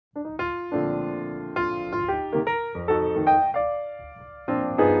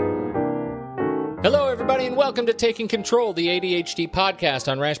everybody, and welcome to Taking Control, the ADHD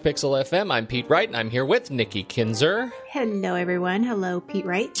podcast on Rash Pixel FM. I'm Pete Wright, and I'm here with Nikki Kinzer. Hello, everyone. Hello, Pete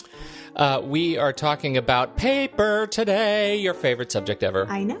Wright. We are talking about paper today, your favorite subject ever.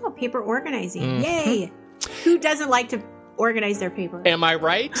 I know, paper organizing. Mm-hmm. Yay! Who doesn't like to organize their paper? Am I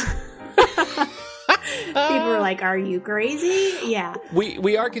right? People were like, are you crazy? Yeah.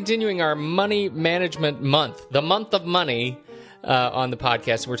 We are continuing our money management month, the month of money, on the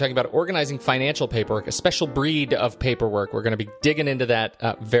podcast. We're talking about organizing financial paperwork, a special breed of paperwork. We're going to be digging into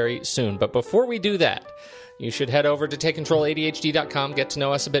that very soon. But before we do that, you should head over to TakeControlADHD.com, get to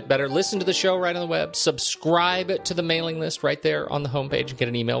know us a bit better, listen to the show right on the web, subscribe to the mailing list right there on the homepage, and get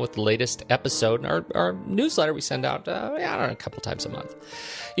an email with the latest episode. And our newsletter we send out, a couple times a month.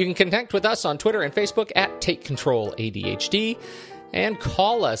 You can connect with us on Twitter and Facebook at TakeControlADHD. And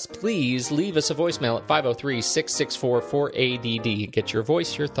call us, please. Leave us a voicemail at 503-664-4ADD. Get your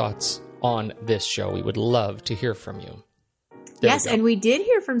voice, your thoughts on this show. We would love to hear from you. Yes, and we did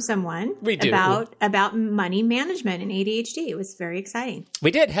hear from someone about money management and ADHD. It was very exciting.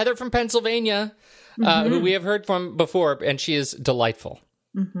 We did. Heather from Pennsylvania, who we have heard from before, and she is delightful.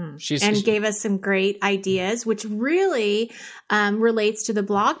 Mm-hmm. Gave us some great ideas, which really relates to the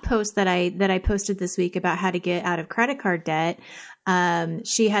blog post that I posted this week about how to get out of credit card debt.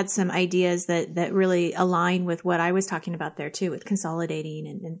 She had some ideas that really align with what I was talking about there too, with consolidating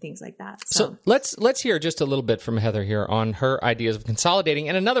and things like that. So let's hear just a little bit from Heather here on her ideas of consolidating.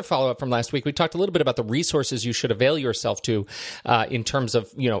 And another follow-up from last week, we talked a little bit about the resources you should avail yourself to in terms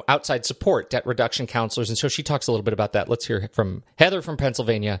of, outside support, debt reduction counselors. And so she talks a little bit about that. Let's hear from Heather from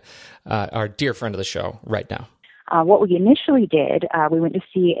Pennsylvania, our dear friend of the show right now. What we initially did, we went to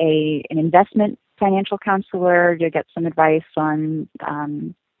see an investment financial counselor to get some advice on,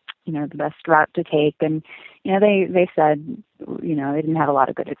 the best route to take. And, they said, they didn't have a lot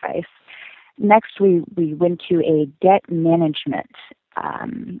of good advice. Next, we went to a debt management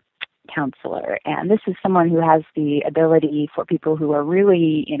counselor. And this is someone who has the ability for people who are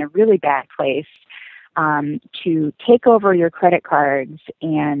really in a really bad place to take over your credit cards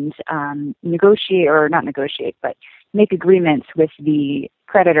and make agreements with the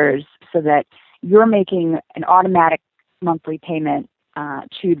creditors so that you're making an automatic monthly payment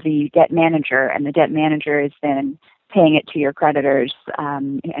to the debt manager, and the debt manager is then paying it to your creditors,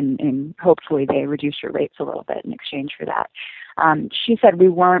 and hopefully they reduce your rates a little bit in exchange for that. She said we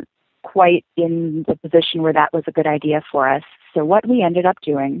weren't quite in the position where that was a good idea for us. So what we ended up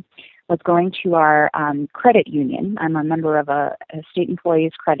doing was going to our credit union. I'm a member of a state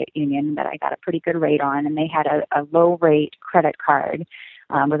employees credit union that I got a pretty good rate on, and they had a low rate credit card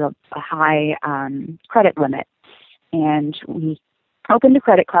with a high credit limit. And we opened a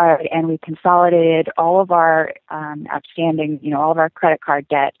credit card and we consolidated all of our outstanding, all of our credit card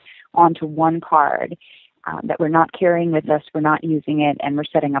debt onto one card that we're not carrying with us, we're not using it, and we're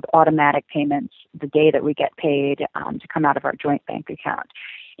setting up automatic payments the day that we get paid to come out of our joint bank account.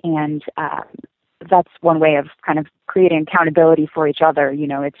 And that's one way of kind of creating accountability for each other.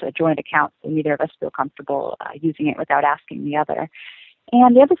 It's a joint account, so neither of us feel comfortable using it without asking the other.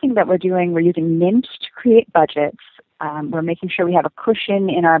 And the other thing that we're doing, we're using Mint to create budgets. We're making sure we have a cushion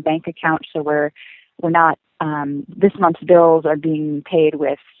in our bank account, so we're not this month's bills are being paid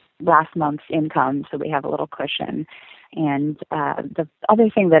with last month's income, so we have a little cushion. And the other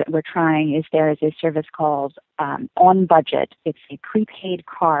thing that we're trying is there is a service called On Budget. It's a prepaid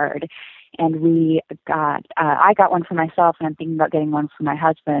card, and I got one for myself, and I'm thinking about getting one for my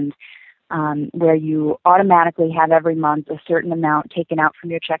husband. Where you automatically have every month a certain amount taken out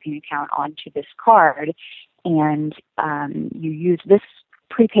from your checking account onto this card, and you use this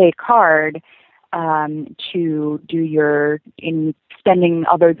prepaid card to do your spending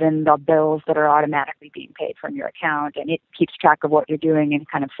other than the bills that are automatically being paid from your account, and it keeps track of what you're doing and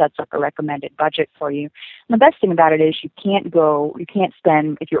kind of sets up a recommended budget for you. And the best thing about it is you can't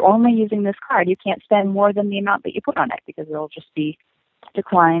spend, if you're only using this card, you can't spend more than the amount that you put on it because it'll just be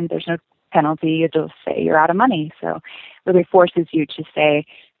declined. There's no penalty. It'll say you're out of money. So it really forces you to say,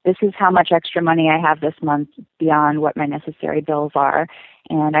 this is how much extra money I have this month beyond what my necessary bills are,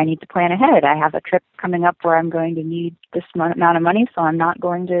 and I need to plan ahead. I have a trip coming up where I'm going to need this amount of money, so I'm not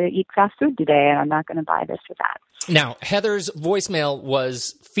going to eat fast food today, and I'm not going to buy this or that. Now, Heather's voicemail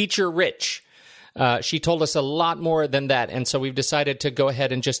was feature-rich. She told us a lot more than that, and so we've decided to go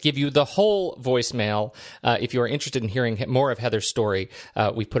ahead and just give you the whole voicemail. If you are interested in hearing more of Heather's story,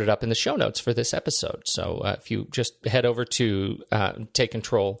 we put it up in the show notes for this episode. So if you just head over to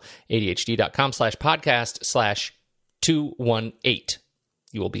takecontroladhd.com/podcast/218,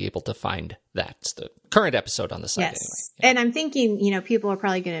 you will be able to find that. It's the current episode on the site. Yes. Anyway. Yeah. And I'm thinking, people are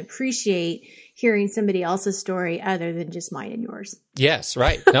probably going to appreciate hearing somebody else's story other than just mine and yours. Yes,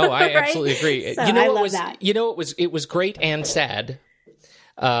 right. No, I Right? absolutely agree. So I love that. It was great and sad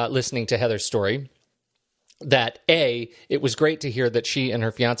listening to Heather's story. That it was great to hear that she and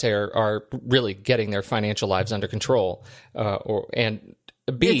her fiance are really getting their financial lives under control, and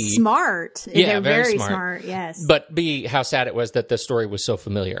B, it's smart. Yeah, they're very smart. Yes. But B, how sad it was that the story was so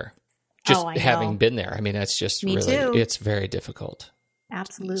familiar. Just I know. having been there. I mean, that's just Me really, too. It's very difficult.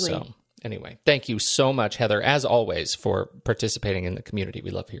 Absolutely. So anyway, thank you so much, Heather, as always, for participating in the community.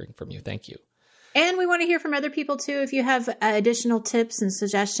 We love hearing from you. Thank you. And we want to hear from other people too. If you have additional tips and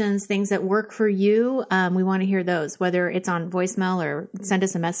suggestions, things that work for you, we want to hear those, whether it's on voicemail or send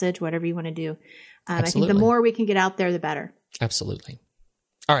us a message, whatever you want to do. I think the more we can get out there, the better. Absolutely.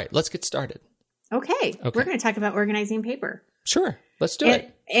 All right, let's get started. Okay. We're going to talk about organizing paper. Sure. Let's do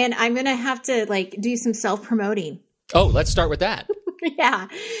it. And I'm going to have to do some self-promoting. Oh, let's start with that. Yeah.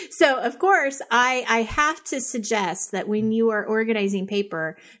 So, of course, I have to suggest that when you are organizing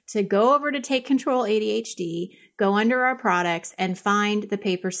paper, to go over to Take Control ADHD, go under our products, and find the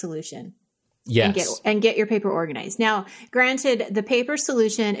paper solution. Yes. And get your paper organized. Now, granted, the paper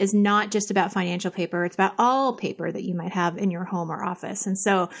solution is not just about financial paper. It's about all paper that you might have in your home or office. And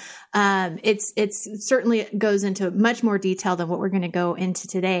so, it's certainly goes into much more detail than what we're going to go into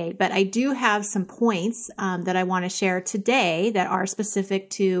today. But I do have some points, that I want to share today that are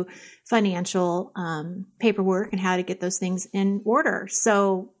specific to financial, paperwork and how to get those things in order.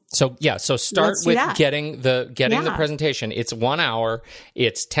 So start with getting the presentation. It's 1 hour,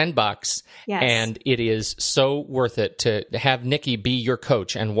 it's $10, yes. And it is so worth it to have Nikki be your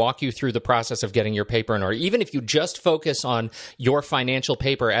coach and walk you through the process of getting your paper in order. Even if you just focus on your financial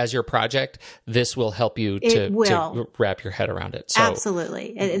paper as your project, this will help you to wrap your head around it. So,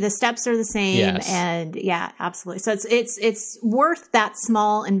 absolutely. The steps are the same. Yes. And yeah, absolutely. So it's worth that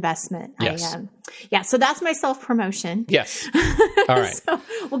small investment. Yes. So that's my self-promotion. Yes. All right. So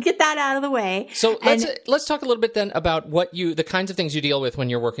we'll get that out of the way. So let's talk a little bit then about the kinds of things you deal with when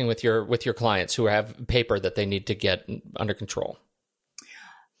you're working with your clients who have paper that they need to get under control.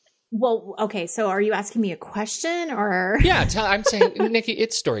 Well, okay. So are you asking me a question or? Yeah, I'm saying, Nikki,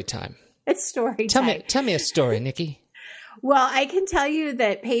 it's story time. It's story time. Tell me a story, Nikki. Well, I can tell you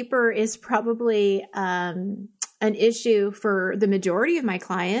that paper is probably an issue for the majority of my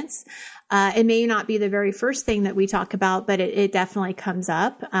clients. It may not be the very first thing that we talk about, but it definitely comes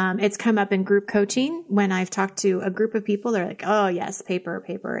up. It's come up in group coaching when I've talked to a group of people. They're like, oh yes, paper.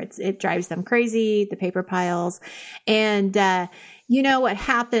 It drives them crazy, the paper piles. And, you know, what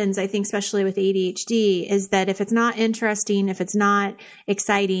happens, I think, especially with ADHD, is that if it's not interesting, if it's not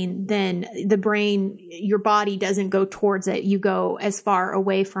exciting, then the brain, your body doesn't go towards it. You go as far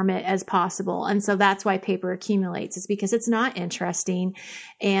away from it as possible. And so that's why paper accumulates. It's because it's not interesting.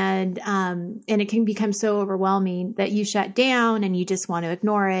 And it can become so overwhelming that you shut down and you just want to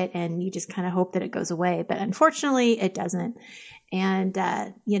ignore it and you just kind of hope that it goes away. But unfortunately, it doesn't. And,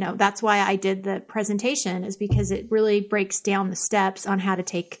 that's why I did the presentation, is because it really breaks down the steps on how to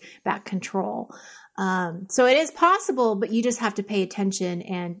take back control. So it is possible, but you just have to pay attention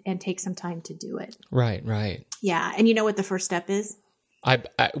and take some time to do it. Right. Yeah. And you know what the first step is?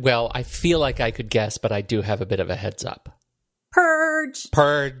 I feel like I could guess, but I do have a bit of a heads up.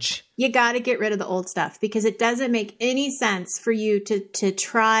 Purge. You got to get rid of the old stuff, because it doesn't make any sense for you to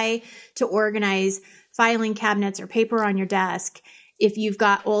try to organize filing cabinets or paper on your desk if you've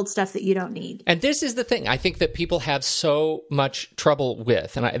got old stuff that you don't need. And this is the thing I think that people have so much trouble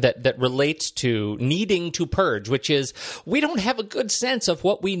with, and that relates to needing to purge, which is we don't have a good sense of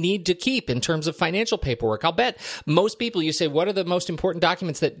what we need to keep in terms of financial paperwork. I'll bet most people, you say, what are the most important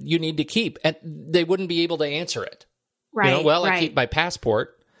documents that you need to keep? And they wouldn't be able to answer it. Right. I keep my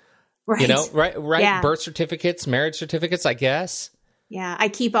passport. Right. Right. Yeah. Birth certificates, marriage certificates, I guess. Yeah, I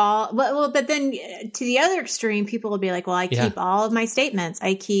keep all, but then to the other extreme, people will be like, well, I keep all of my statements.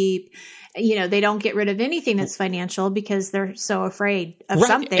 I keep, they don't get rid of anything that's financial because they're so afraid of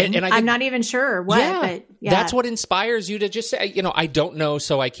something. And I'm not even sure what, but that's what inspires you to just say, I don't know,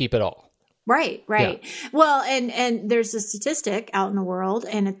 so I keep it all. Right. Yeah. Well, and there's a statistic out in the world,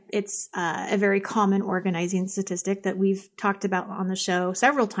 and it's a very common organizing statistic that we've talked about on the show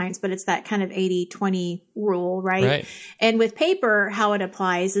several times, but it's that kind of 80-20 rule, right? And with paper, how it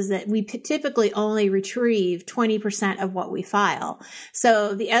applies is that we typically only retrieve 20% of what we file.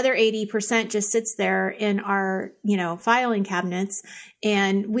 So the other 80% just sits there in our, filing cabinets,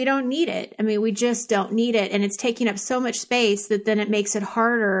 and we don't need it. I mean, we just don't need it. And it's taking up so much space that then it makes it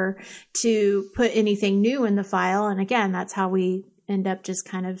harder to put anything new in the file. And again, that's how we end up just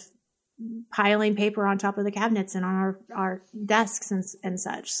kind of piling paper on top of the cabinets and on our desks and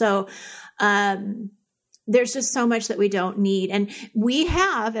such. So, there's just so much that we don't need. And we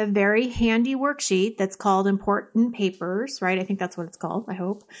have a very handy worksheet that's called Important Papers, right? I think that's what it's called. I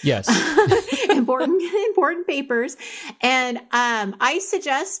hope. Yes. important papers. And, I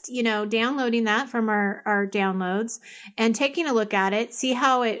suggest, downloading that from our downloads and taking a look at it, see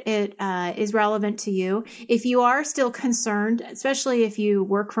how it is relevant to you. If you are still concerned, especially if you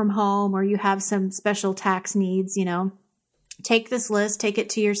work from home or you have some special tax needs, take this list, take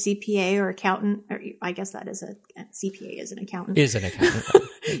it to your CPA or accountant, or I guess that is CPA is an accountant. Is an accountant.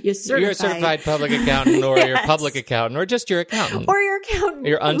 You're a certified public accountant or your public accountant or just your accountant. Or your accountant.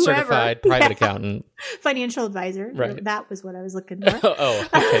 Your uncertified private accountant. Financial advisor. Right. That was what I was looking for.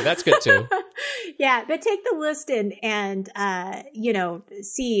 Okay. That's good too. Yeah. But take the list and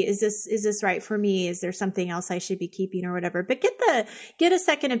see, is this right for me? Is there something else I should be keeping or whatever? But get a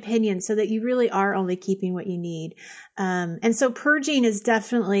second opinion so that you really are only keeping what you need. And so purging is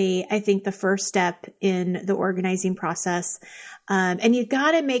definitely, I think, the first step in the organizing process. And you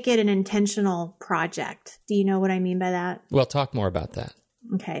got to make it an intentional project. Do you know what I mean by that? Well, talk more about that.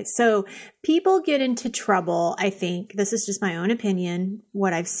 Okay. So people get into trouble. I think this is just my own opinion.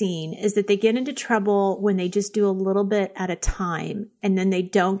 What I've seen is that they get into trouble when they just do a little bit at a time and then they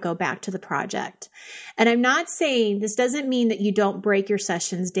don't go back to the project. And I'm not saying this doesn't mean that you don't break your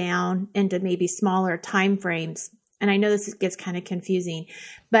sessions down into maybe smaller time frames. And I know this gets kind of confusing,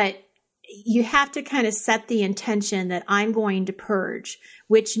 but you have to kind of set the intention that I'm going to purge,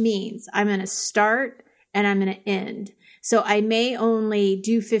 which means I'm going to start and I'm going to end. So I may only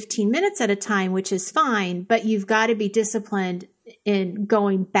do 15 minutes at a time, which is fine, but you've got to be disciplined in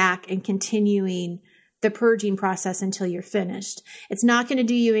going back and continuing the purging process until you're finished. It's not going to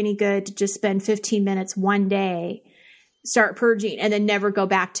do you any good to just spend 15 minutes one day, start purging, and then never go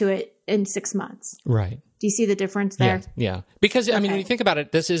back to it in 6 months. Right. Do you see the difference there? Yeah. Because, I mean, when you think about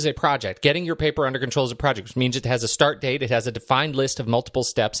it, this is a project. Getting your paper under control is a project, which means it has a start date, it has a defined list of multiple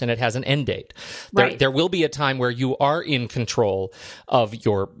steps, and it has an end date. There will be a time where you are in control of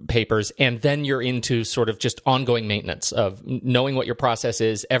your papers, and then you're into sort of just ongoing maintenance of knowing what your process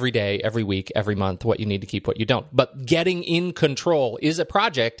is every day, every week, every month, what you need to keep, what you don't. But getting in control is a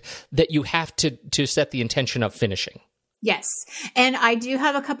project that you have to set the intention of finishing. Yes. And I do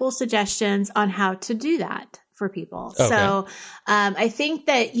have a couple of suggestions on how to do that for people. Okay. So, I think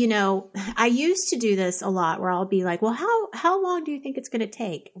that, I used to do this a lot where I'll be like, well, how long do you think it's going to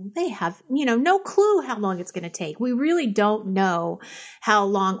take? They have, no clue how long it's going to take. We really don't know how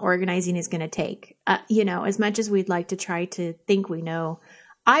long organizing is going to take, as much as we'd like to try to think we know.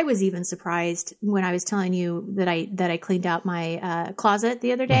 I was even surprised when I was telling you that I cleaned out my closet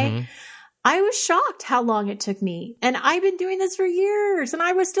the other day. Mm-hmm. I was shocked how long it took me. And I've been doing this for years and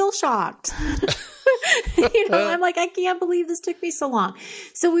I was still shocked. I'm like, I can't believe this took me so long.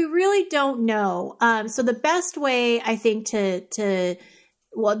 So we really don't know. So the best way I think the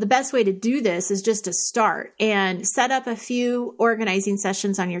best way to do this is just to start and set up a few organizing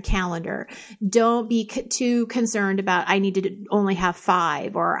sessions on your calendar. Don't be too concerned about, I need to only have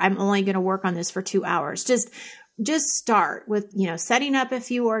 5 or I'm only going to work on this for 2 hours. Just start with, setting up a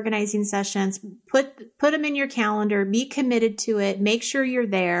few organizing sessions, put them in your calendar, be committed to it, make sure you're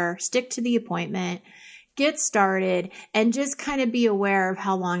there, stick to the appointment, get started, and just kind of be aware of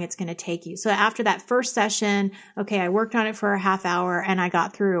how long it's going to take you. So after that first session, okay, I worked on it for a half hour and I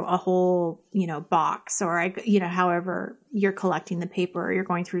got through a whole, box, or however you're collecting the paper or you're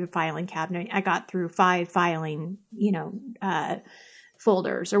going through the filing cabinet. I got through 5 filing,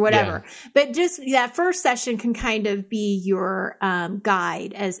 folders or whatever. Yeah. But just that first session can kind of be your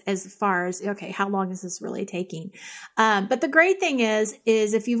guide as far as, okay, how long is this really taking? But the great thing is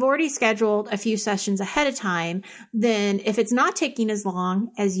if you've already scheduled a few sessions ahead of time, then if it's not taking as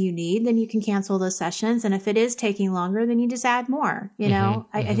long as you need, then you can cancel those sessions. And if it is taking longer, then you just add more.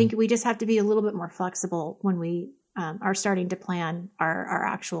 I think we just have to be a little bit more flexible when we are starting to plan our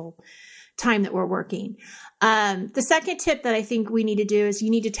actual time that we're working. The second tip that I think we need to do is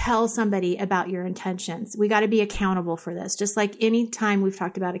you need to tell somebody about your intentions. We got to be accountable for this. Just like any time we've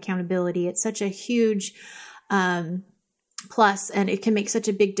talked about accountability, it's such a huge plus, and it can make such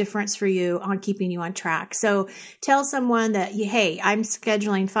a big difference for you on keeping you on track. So tell someone that, hey, I'm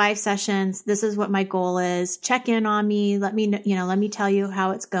scheduling 5 sessions. This is what my goal is. Check in on me. Let me tell you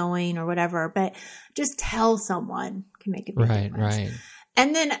how it's going or whatever. But just tell someone can make a big difference. Right.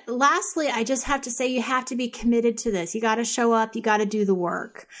 And then lastly, I just have to say you have to be committed to this. You got to show up. You got to do the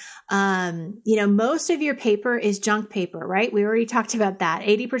work. Most of your paper is junk paper, right? We already talked about that.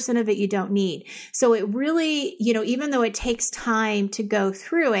 80% of it you don't need. So it really, even though it takes time to go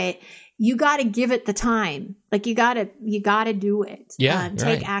through it, you got to give it the time. Like you got to do it. Yeah.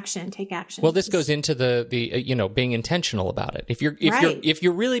 Take action. Well, this goes into the being intentional about it. If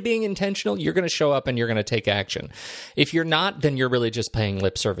you're really being intentional, you're going to show up and you're going to take action. If you're not, then you're really just paying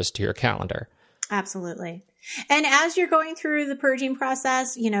lip service to your calendar. Absolutely. And as you're going through the purging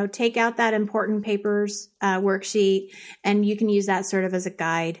process, take out that important papers worksheet, and you can use that sort of as a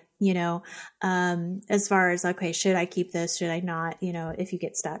guide, as far as, okay, should I keep this? Should I not? If you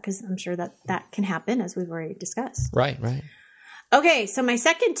get stuck, because I'm sure that can happen, as we've already discussed. Right. Okay. So my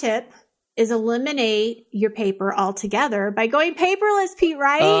second tip is eliminate your paper altogether by going paperless, Pete,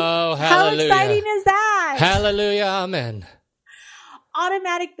 right? Oh, hallelujah. How exciting is that? Hallelujah. Amen.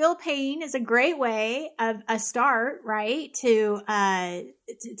 Automatic bill paying is a great way of a start, right? To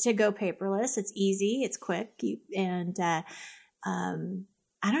go paperless. It's easy. It's quick. You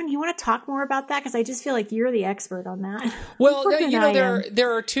want to talk more about that? Because I just feel like you're the expert on that. Well,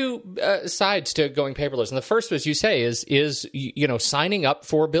 there are two sides to going paperless, and the first, as you say, is signing up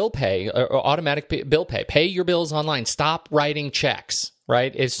for bill pay or automatic bill pay. Pay your bills online. Stop writing checks.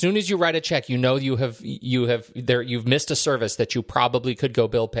 Right? As soon as you write a check, you've missed a service that you probably could go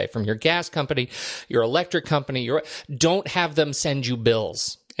bill pay from your gas company, your electric company. Don't have them send you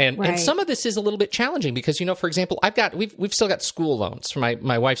bills. And some of this is a little bit challenging because, for example, we've still got school loans for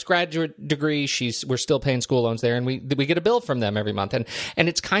my wife's graduate degree. We're still paying school loans there, and we get a bill from them every month. And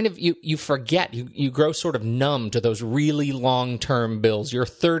it's kind of, you forget, you grow sort of numb to those really long-term bills. Your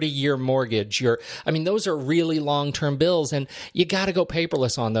 30-year mortgage, those are really long-term bills, and you got to go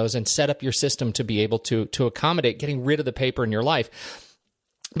paperless on those and set up your system to be able to accommodate getting rid of the paper in your life.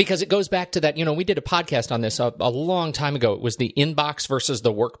 Because it goes back to that, we did a podcast on this a long time ago. It was the inbox versus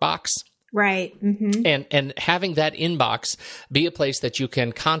the workbox. Right. Mm-hmm. And having that inbox be a place that you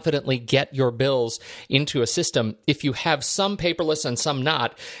can confidently get your bills into a system. If you have some paperless and some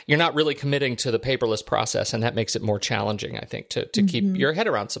not, you're not really committing to the paperless process, and that makes it more challenging, I think, to keep your head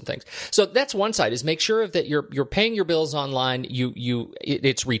around some things. So that's one side, is make sure that you're paying your bills online.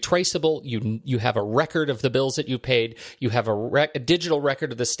 It's retraceable. You have a record of the bills that you paid. You have a digital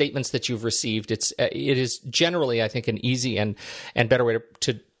record of the statements that you've received. It is generally, I think, an easy and better way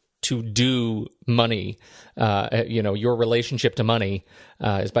to do money, your relationship to money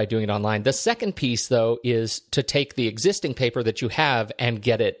is by doing it online. The second piece, though, is to take the existing paper that you have and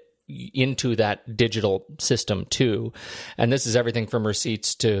get it into that digital system too. And this is everything from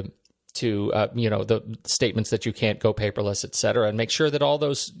receipts to the statements that you can't go paperless, et cetera, and make sure that all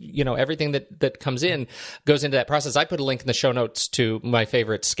those, everything that comes in goes into that process. I put a link in the show notes to my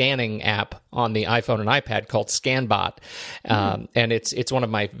favorite scanning app on the iPhone and iPad called ScanBot. And it's one of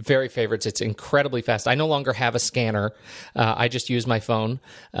my very favorites. It's incredibly fast. I no longer have a scanner. I just use my phone.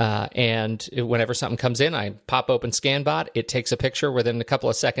 And whenever something comes in, I pop open ScanBot. It takes a picture within a couple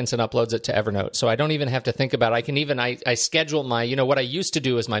of seconds and uploads it to Evernote. So I don't even have to think about it. I schedule my, what I used to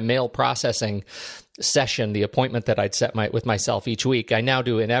do is my mail processing session, the appointment that I'd set with myself each week. I now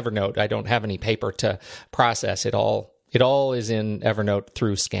do in Evernote. I don't have any paper to process. It all is in Evernote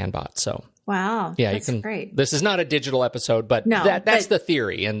through ScanBot. So wow, yeah, that's great. This is not a digital episode, but that's the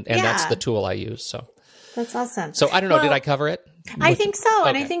theory, and that's the tool I use. So that's awesome. So I don't know, did I cover it? I think so. Okay.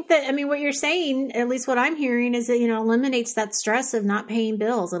 And I think that, what you're saying, at least what I'm hearing, is that, eliminates that stress of not paying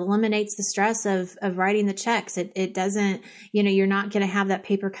bills. It eliminates the stress of writing the checks. It doesn't, you're not going to have that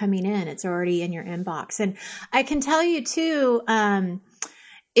paper coming in. It's already in your inbox. And I can tell you too,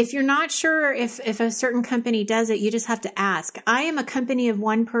 if you're not sure if a certain company does it, you just have to ask. I am a company of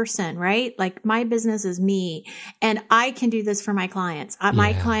one person, right? Like my business is me, and I can do this for my clients.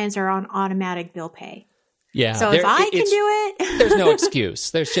 My clients are on automatic bill pay. Yeah. So if I can do it, there's no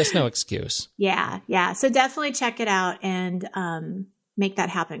excuse. There's just no excuse. Yeah. So definitely check it out and make that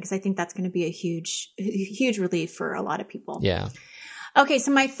happen, because I think that's going to be a huge relief for a lot of people. Yeah. Okay.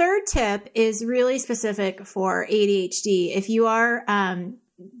 So my third tip is really specific for ADHD. If you are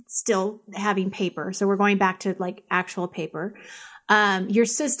still having paper, so we're going back to like actual paper, your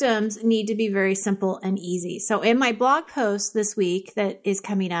systems need to be very simple and easy. So in my blog post this week that is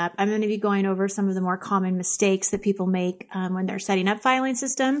coming up, I'm going to be going over some of the more common mistakes that people make when they're setting up filing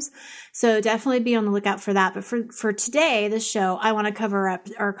systems. So definitely be on the lookout for that. But for today, this show, I want to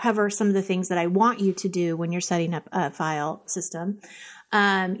cover some of the things that I want you to do when you're setting up a file system.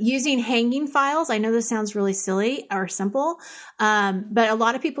 Using hanging files. I know this sounds really silly or simple, but a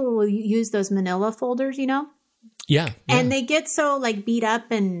lot of people will use those manila folders, Yeah. And they get so like beat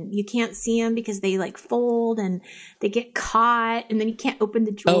up and you can't see them because they like fold and they get caught and then you can't open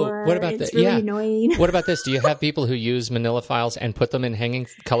the drawer. Oh, what about it's really annoying. What about this? Do you have people who use manila files and put them in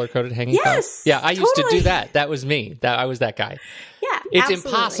color-coded hanging files? Yes. Yeah, I used to do that. That was me. I was that guy. Yeah. It's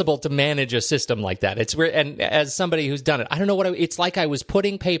absolutely. impossible to manage a system like that. And as somebody who's done it, I don't know it's like I was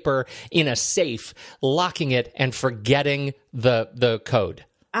putting paper in a safe, locking it, and forgetting the code.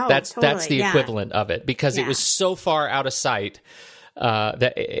 Oh, that's totally. the equivalent of it, because it was so far out of sight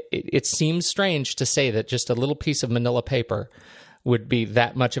that it seems strange to say that just a little piece of manila paper would be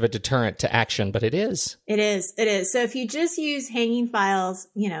that much of a deterrent to action, but it is. It is. So if you just use hanging files,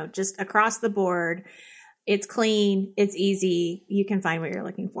 just across the board, it's clean, it's easy, you can find what you're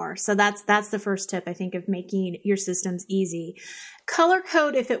looking for. So that's the first tip, I think, of making your systems easy. Color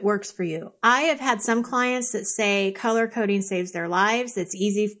code if it works for you. I have had some clients that say color coding saves their lives. It's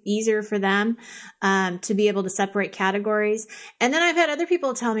easier for them to be able to separate categories. And then I've had other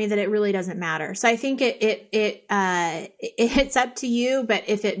people tell me that it really doesn't matter. So I think it's up to you, but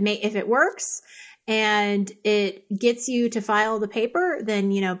if it works and it gets you to file the paper,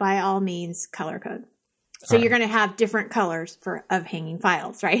 then, by all means, color code. So you're going to have different colors of hanging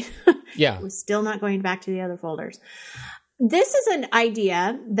files, right? Yeah. We're still not going back to the other folders. This is an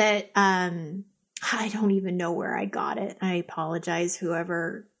idea that I don't even know where I got it. I apologize,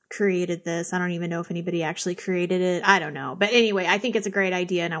 whoever created this. I don't even know if anybody actually created it. I don't know. But anyway, I think it's a great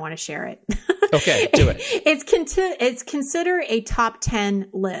idea and I want to share it. Okay, do it. It's consider a top 10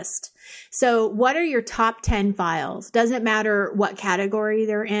 list. So what are your top 10 files? Doesn't matter what category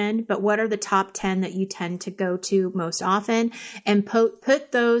they're in, but what are the top 10 that you tend to go to most often? And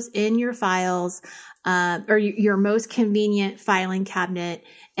put those in your files, or your most convenient filing cabinet,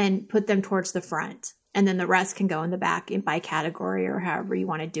 and put them towards the front. And then the rest can go in the back by category or however you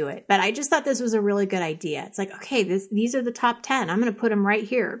want to do it. But I just thought this was a really good idea. It's like, okay, these are the top 10. I'm going to put them right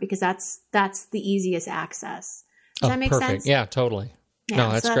here because that's the easiest access. Does that make sense? Yeah, totally. Yeah,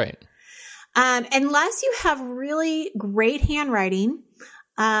 no, that's great. Unless you have really great handwriting,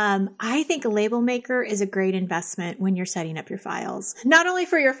 I think a label maker is a great investment when you're setting up your files, not only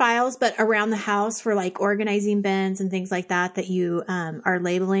for your files, but around the house for like organizing bins and things like that you are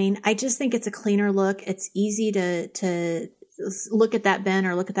labeling. I just think it's a cleaner look. It's easy to look at that bin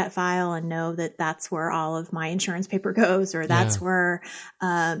or look at that file and know that that's where all of my insurance paper goes, or that's where,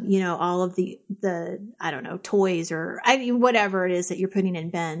 all of the, I don't know, toys or whatever it is that you're putting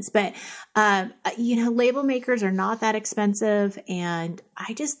in bins. But, label makers are not that expensive. And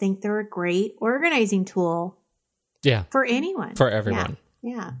I just think they're a great organizing tool. Yeah. For anyone. For everyone.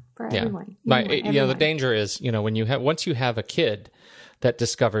 Yeah. For everyone. The danger is, once you have a kid that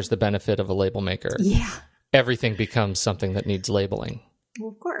discovers the benefit of a label maker. Yeah. Everything becomes something that needs labeling.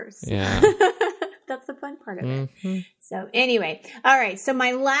 Well, of course. Yeah. That's the fun part of it. So anyway, all right. So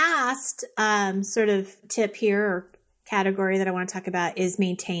my last sort of tip here or category that I want to talk about is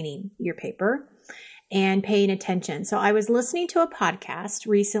maintaining your paper and paying attention. So I was listening to a podcast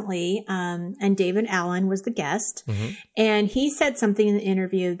recently, and David Allen was the guest, and he said something in the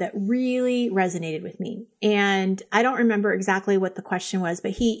interview that really resonated with me. And I don't remember exactly what the question was,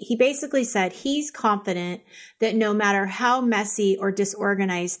 but he basically said he's confident that no matter how messy or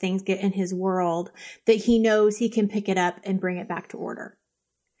disorganized things get in his world, that he knows he can pick it up and bring it back to order.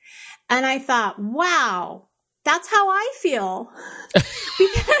 And I thought, wow, that's how I feel.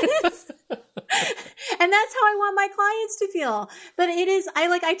 And that's how I want my clients to feel. But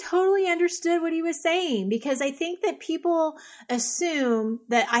I totally understood what he was saying, because I think that people assume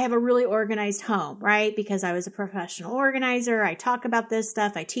that I have a really organized home, right? Because I was a professional organizer. I talk about this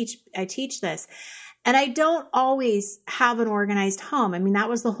stuff. I teach this. And I don't always have an organized home. I mean, that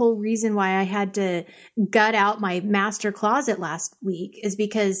was the whole reason why I had to gut out my master closet last week, is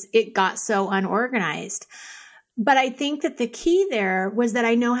because it got so unorganized. But I think that the key there was that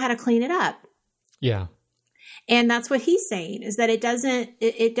I know how to clean it up. Yeah. And that's what he's saying, is that it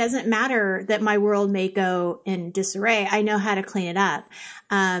doesn't matter that my world may go in disarray. I know how to clean it up.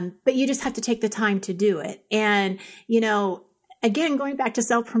 But you just have to take the time to do it. And, again, going back to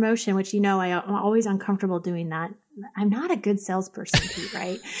self-promotion, which, I'm always uncomfortable doing that. I'm not a good salesperson, Pete,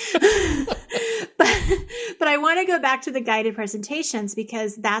 right? But I want to go back to the guided presentations,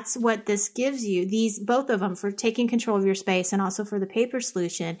 because that's what this gives you. Both of them, for taking control of your space and also for the paper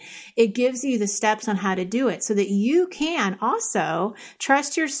solution, it gives you the steps on how to do it so that you can also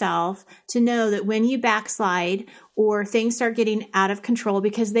trust yourself to know that when you backslide or things start getting out of control,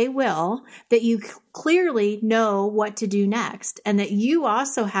 because they will, that you clearly know what to do next, and that you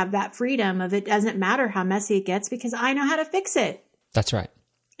also have that freedom of, it doesn't matter how messy it gets because I know how to fix it. That's right.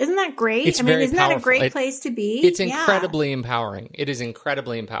 Isn't that great? It's very isn't powerful. that a great place to be? It's incredibly empowering. It is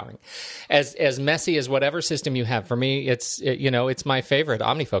incredibly empowering. As messy as whatever system you have, for me, it's my favorite,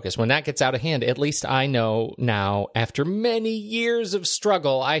 OmniFocus. When that gets out of hand, at least I know now, after many years of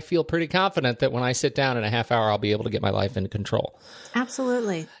struggle, I feel pretty confident that when I sit down in a half hour, I'll be able to get my life into control.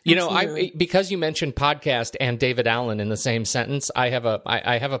 Absolutely. Because you mentioned podcast and David Allen in the same sentence, I have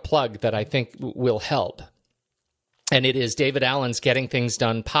a plug that I think will help. And it is David Allen's Getting Things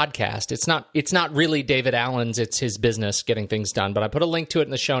Done podcast. It's not really David Allen's, it's his business, Getting Things Done. But I put a link to it in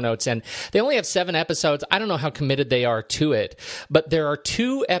the show notes. And they only have 7 episodes. I don't know how committed they are to it. But there are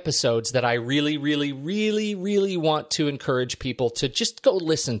 2 episodes that I really, really, really, really want to encourage people to just go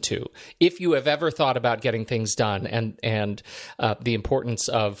listen to. If you have ever thought about getting things done and the importance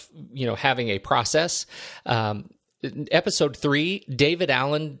of, having a process. Episode 3, David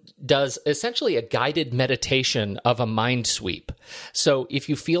Allen does essentially a guided meditation of a mind sweep. So if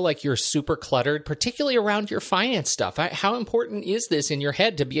you feel like you're super cluttered, particularly around your finance stuff, how important is this in your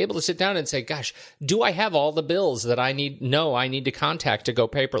head to be able to sit down and say, gosh, do I have all the bills that I need to contact to go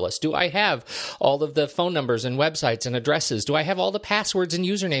paperless? Do I have all of the phone numbers and websites and addresses? Do I have all the passwords and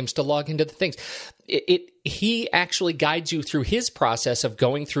usernames to log into the things? He actually guides you through his process of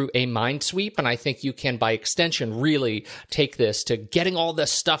going through a mind sweep, and I think you can, by extension, really take this to getting all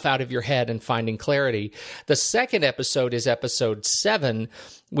this stuff out of your head and finding clarity. The second episode is episode 7,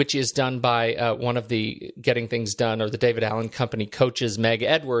 which is done by one of the Getting Things Done or the David Allen Company coaches, Meg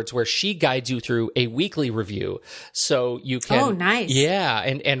Edwards, where she guides you through a weekly review. So you can... Oh, nice. Yeah,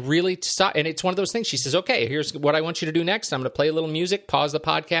 and really stop. And it's one of those things. She says, okay, here's what I want you to do next. I'm going to play a little music, pause the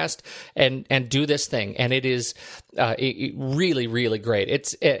podcast, and do this thing. And it is really, really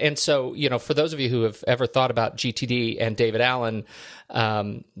great. And so, for those of you who have ever thought about GTD and David Allen,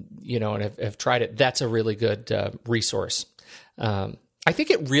 and have tried it, that's a really good resource. I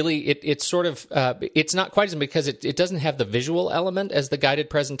think it really, it's sort of, it's not quite as because it doesn't have the visual element as the guided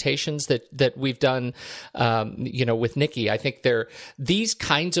presentations that we've done, with Nikki. I think they're these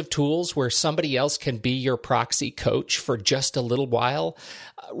kinds of tools where somebody else can be your proxy coach for just a little while,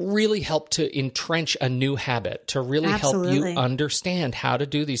 really help to entrench a new habit, to really Absolutely. help you understand how to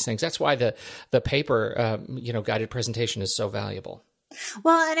do these things. That's why the paper, guided presentation is so valuable.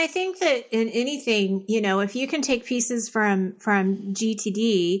 Well, and I think that in anything, if you can take pieces from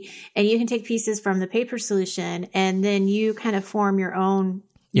GTD and you can take pieces from the paper solution and then you kind of form your own,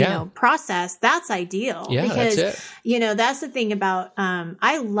 process, that's ideal. Yeah, because, that's it. That's the thing about,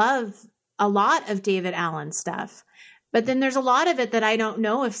 I love a lot of David Allen stuff. But then there's a lot of it that I don't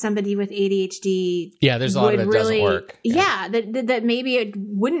know if somebody with ADHD there's a lot of it really, doesn't work. That maybe it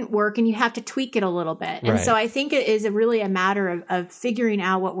wouldn't work and you have to tweak it a little bit. And Right. so I think it is really a matter of figuring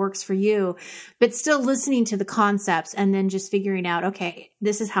out what works for you, but still listening to the concepts and then just figuring out, okay,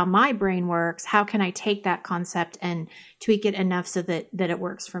 this is how my brain works. How can I take that concept and tweak it enough so that it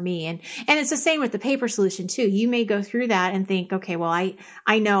works for me? And it's the same with the paper solution too. You may go through that and think, okay, well, I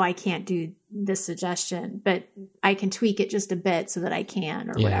know I can't do this suggestion, but I can tweak it just a bit so that I can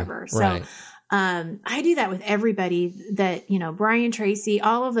or whatever. So, right. I do that with everybody that, Brian Tracy,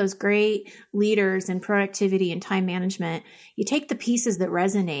 all of those great leaders in productivity and time management. You take the pieces that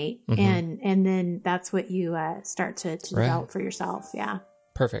resonate and then that's what you start to develop for yourself. Yeah.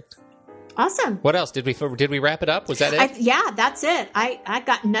 Perfect. Awesome. What else? Did we wrap it up? Was that it? That's it. I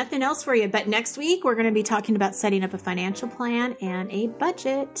got nothing else for you. But next week, we're going to be talking about setting up a financial plan and a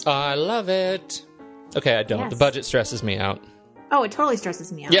budget. I love it. Okay, I don't. Yes. The budget stresses me out. Oh, it totally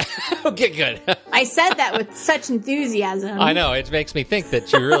stresses me out. Yeah. Okay, good. I said that with such enthusiasm. I know. It makes me think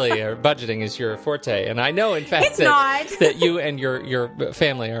that you really are budgeting is your forte. And I know, in fact, that you and your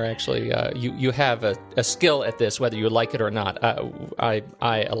family are actually, you have a skill at this, whether you like it or not. I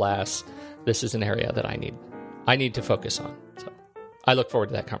alas, this is an area that I need to focus on. So I look forward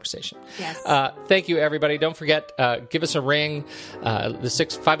to that conversation. Yes. Thank you, everybody. Don't forget, give us a ring, the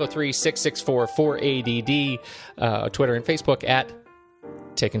 503-664-4ADD, Twitter and Facebook at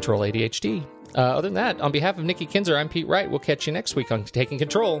Take Control ADHD. Other than that, on behalf of Nikki Kinzer, I'm Pete Wright. We'll catch you next week on Taking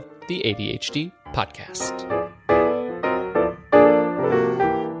Control, the ADHD podcast.